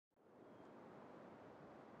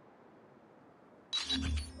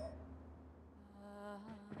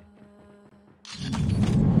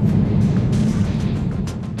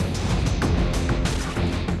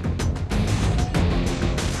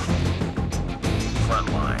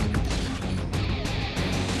Front line.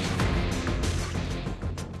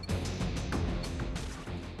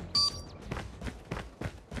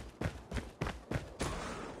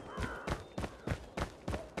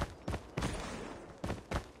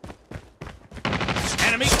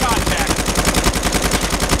 Enemy contact.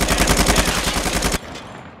 Enemy down.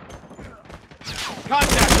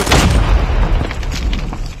 Contact with them.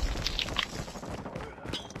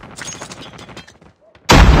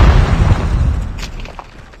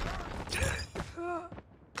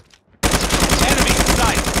 Enemy in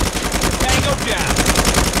sight. Tango down.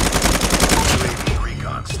 UAV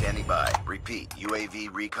recon standing by. Repeat, UAV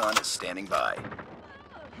recon is standing by.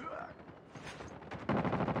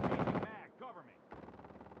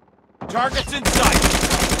 Targets in sight.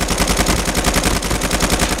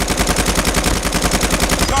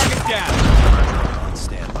 Target down. On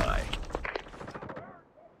standby.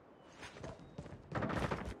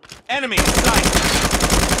 Enemy in sight.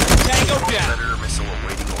 Tango down. Predator missile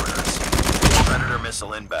awaiting orders. Predator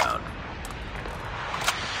missile inbound.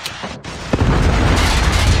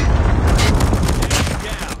 Enemy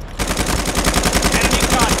down. Enemy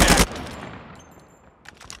contact.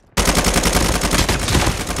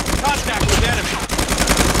 Contact with enemy.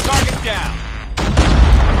 Target down.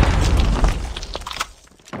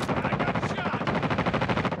 I got shot.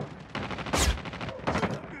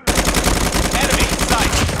 Enemy in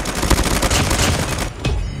sight.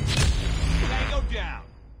 Tango down.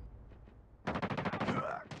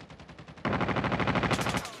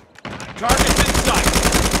 Targets in sight.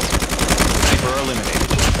 Sniper eliminated.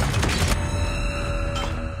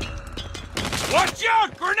 Watch out!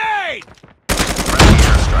 Grenade! Friendly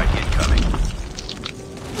airstrike incoming.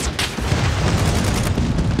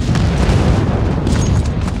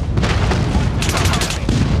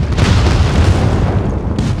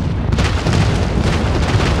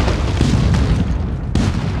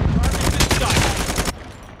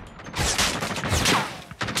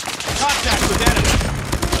 Contact with enemy.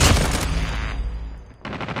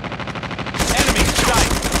 Enemy in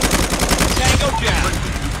sight. Tango down.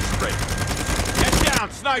 Ready. Get down,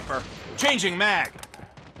 sniper. Changing mag.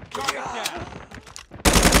 Target down.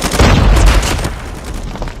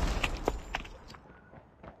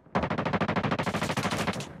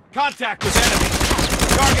 Contact with enemy.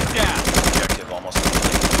 Target down. Objective almost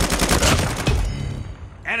complete.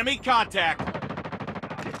 Enemy contact.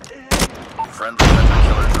 Friendly hunter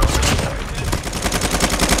killer drone deployed.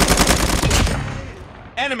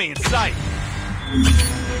 Enemy in sight.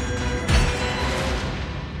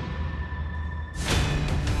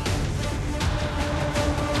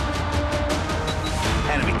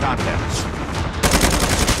 Enemy contact.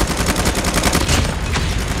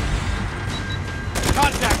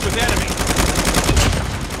 Contact with enemy.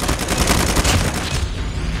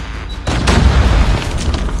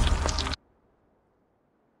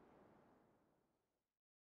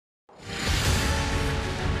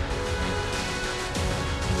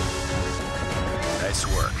 Nice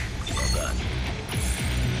work.